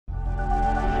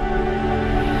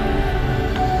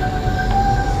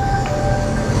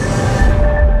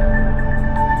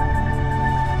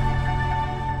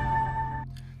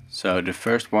So the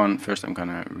first one, first I'm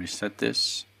gonna reset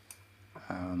this.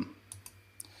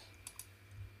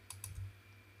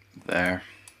 There.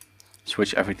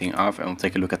 Switch everything off, and we'll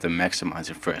take a look at the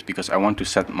maximizer first, because I want to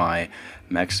set my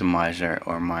maximizer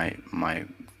or my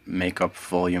makeup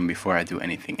volume before I do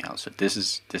anything else. So this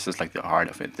is like the heart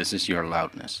of it. This is your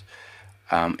loudness.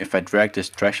 If I drag this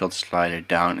threshold slider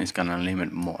down, it's gonna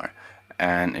limit more,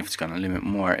 and if it's gonna limit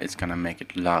more, it's gonna make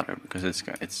it louder, because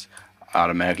it's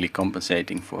automatically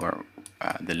compensating for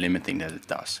the limiting that it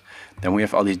does. Then we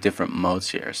have all these different modes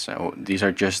here. So these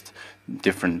are just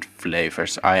different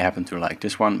flavors. I happen to like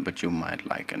this one, but you might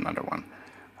like another one.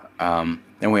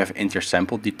 Then we have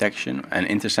intersample detection, and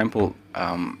intersample,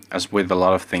 as with a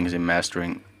lot of things in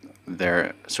mastering,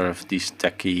 they're sort of these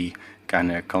techy kind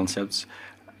of concepts.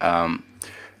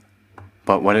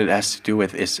 But what it has to do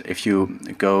with is if you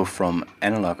go from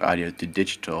analog audio to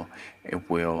digital,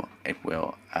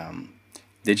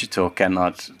 digital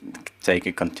cannot take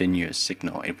a continuous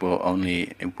signal. It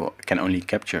can only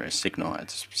capture a signal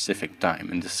at a specific time,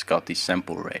 and this is called the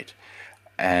sample rate.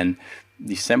 And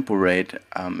the sample rate,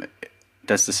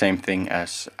 that's the same thing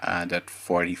as that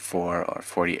 44 or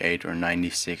 48 or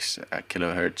 96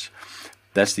 kilohertz.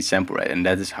 That's the sample rate, and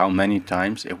that is how many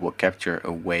times it will capture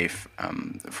a wave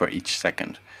for each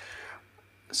second.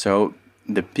 So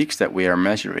the peaks that we are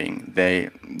measuring, there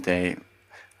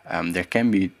can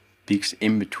be peaks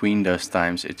in between those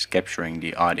times it's capturing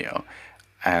the audio,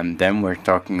 and then we're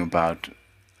talking about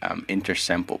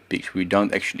intersample peaks. We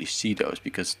don't actually see those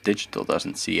because digital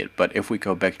doesn't see it, but if we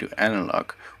go back to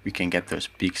analog, we can get those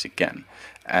peaks again.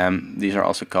 These are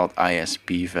also called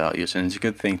ISP values, and it's a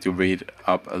good thing to read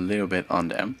up a little bit on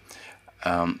them,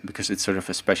 because it's sort of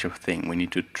a special thing. We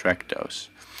need to track those.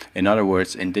 In other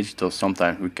words, in digital,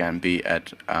 sometimes we can be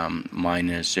at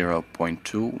minus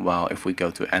 0.2, while if we go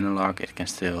to analog, it can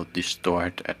still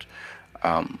distort at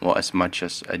well, as much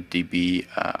as a dB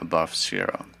above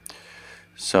 0.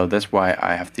 So that's why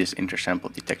I have this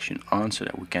intersample detection on, so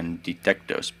that we can detect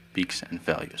those peaks and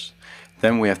values.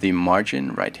 Then we have the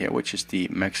margin right here, which is the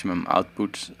maximum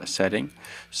output setting.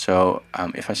 So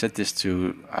if I set this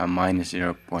to minus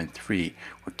 0.3,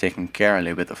 we're taking care a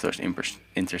little bit of those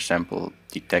intersample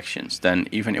detections. Then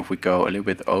even if we go a little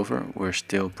bit over, we're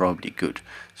still probably good.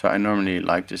 So I normally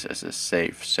like this as a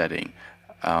safe setting.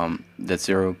 That's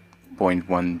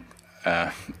 0.1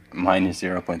 minus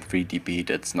 0.3 dB.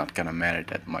 That's not gonna matter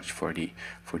that much for the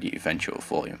eventual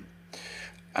volume.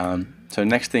 So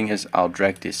next thing is I'll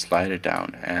drag this slider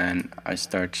down, and I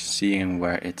start seeing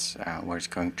where it's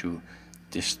going to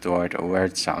distort, or where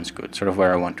it sounds good, sort of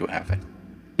where I want to have it.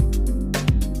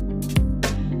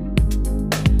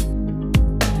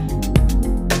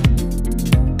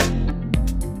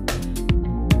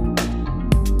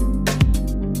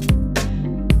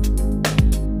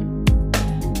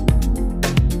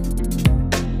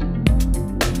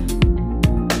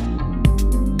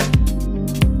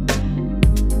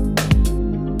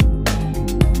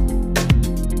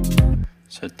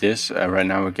 So this, right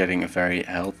now we're getting a very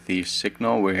healthy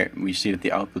signal where we see that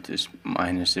the output is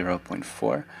minus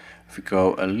 0.4. If we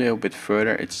go a little bit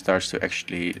further, it starts to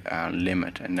actually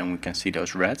limit, and then we can see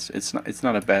those reds. It's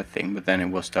not a bad thing, but then it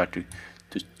will start to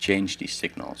change the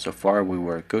signal. So far we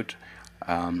were good.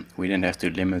 We didn't have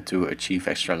to limit to achieve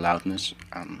extra loudness.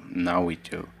 Now we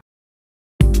do.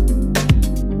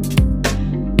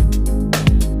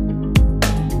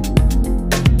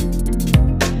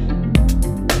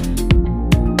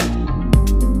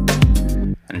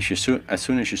 As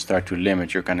soon as you start to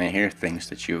limit, you're gonna hear things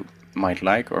that you might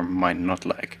like or might not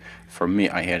like. For me,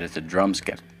 I hear that the drums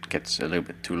gets a little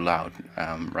bit too loud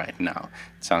right now.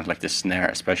 It sounds like the snare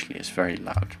especially is very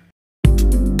loud.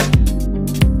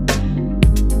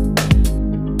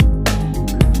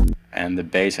 And the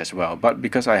bass as well. But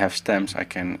because I have stems, I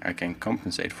can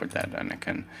compensate for that, and I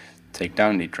can take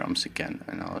down the drums again,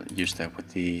 and I'll use that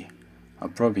with the. I'll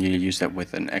probably use that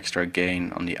with an extra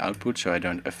gain on the output, so I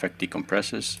don't affect the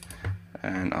compressors,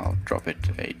 and I'll drop it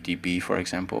a dB, for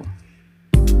example.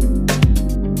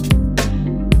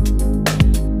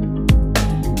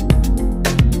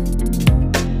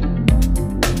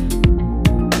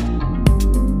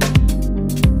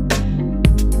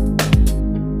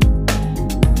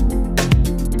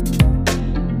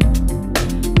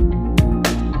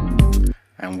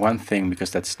 And one thing,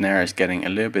 because that snare is getting a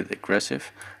little bit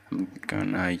aggressive, I'm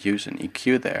gonna use an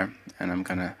EQ there, and I'm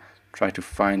gonna try to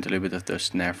find a little bit of those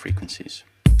snare frequencies.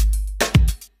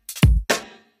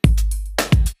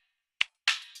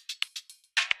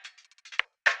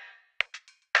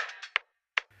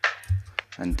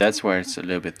 And that's where it's a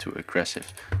little bit too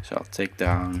aggressive. So I'll take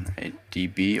down a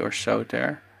dB or so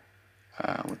there,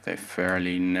 with a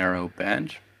fairly narrow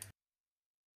band.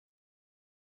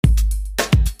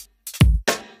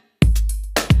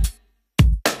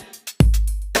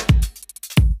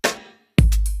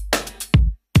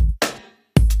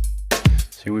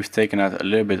 So we've taken out a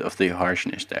little bit of the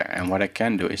harshness there, and what I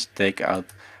can do is take out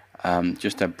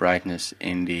just that brightness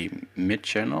in the mid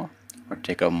channel, or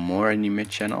take out more in the mid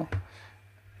channel,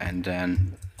 and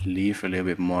then leave a little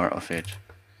bit more of it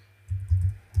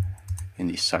in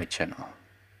the side channel.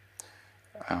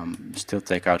 Still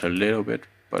take out a little bit,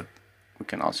 but we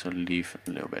can also leave a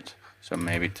little bit. So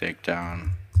maybe take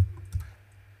down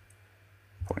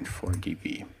 0.4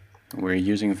 dB. We're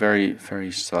using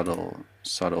very subtle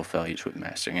values with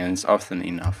mastering, and it's often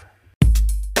enough.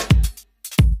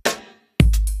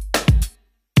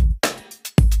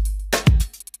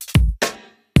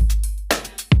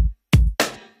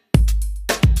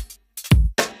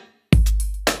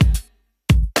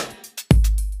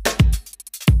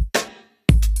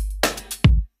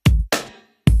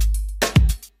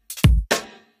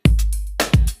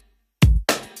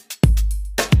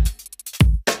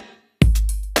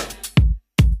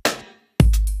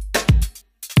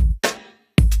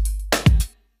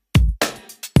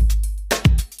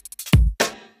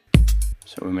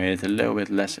 So we made it a little bit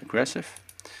less aggressive.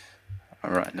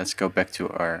 Alright, let's go back to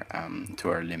our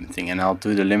limiting, and I'll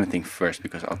do the limiting first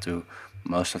because I'll do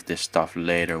most of this stuff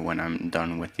later when I'm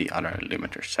done with the other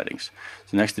limiter settings.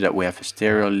 So next to that we have a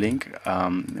stereo link.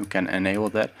 We can enable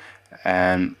that,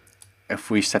 and if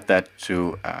we set that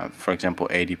to for example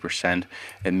 80%,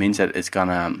 it means that it's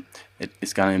gonna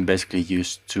basically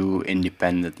use two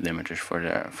independent limiters for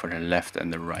the left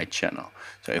and the right channel.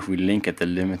 So if we link it, the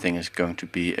limiting is going to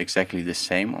be exactly the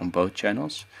same on both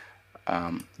channels.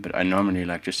 But I normally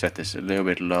like to set this a little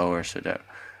bit lower so that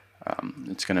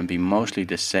it's going to be mostly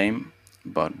the same,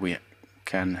 but we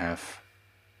can have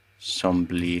some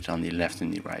bleed on the left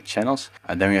and the right channels.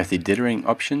 Then we have the dithering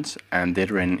options, and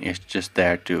dithering is just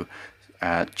there to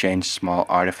change small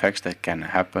artifacts that can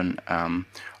happen on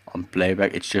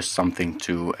playback. It's just something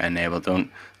to enable.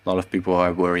 A lot of people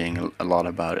are worrying a lot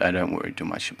about it. I don't worry too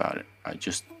much about it. I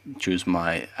just choose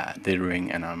my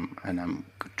dithering and I'm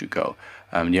good to go.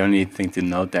 The only thing to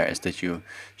note there is that you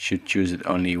should choose it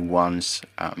only once.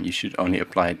 You should only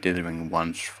apply dithering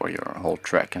once for your whole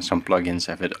track, and some plugins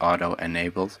have it auto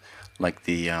enabled, like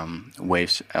the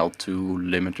Waves L2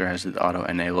 limiter has it auto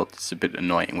enabled. It's a bit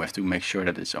annoying. We have to make sure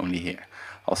that it's only here.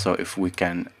 Also, if we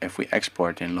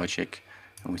export in Logic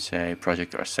and we say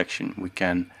project or section, we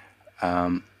can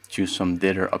choose some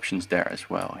dither options there as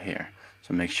well here.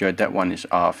 So make sure that one is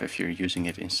off if you're using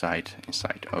it inside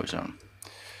Ozone.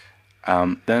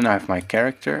 Then I have my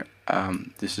character.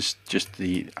 This is just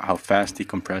how fast the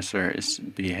compressor is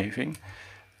behaving.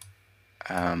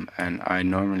 And I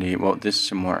normally, this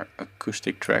is a more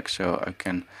acoustic track, so I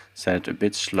can set it a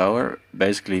bit slower.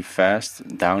 Basically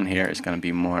fast down here is going to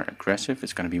be more aggressive,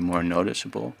 it's going to be more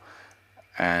noticeable,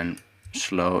 and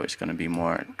slow is going to be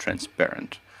more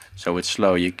transparent. So with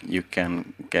slow you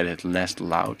can get it less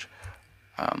loud,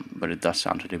 but it does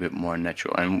sound a little bit more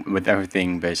natural. And with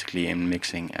everything basically in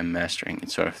mixing and mastering,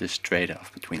 it's sort of this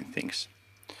trade-off between things.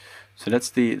 So that's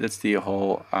the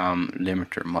whole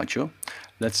limiter module.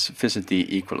 Let's visit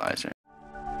the equalizer.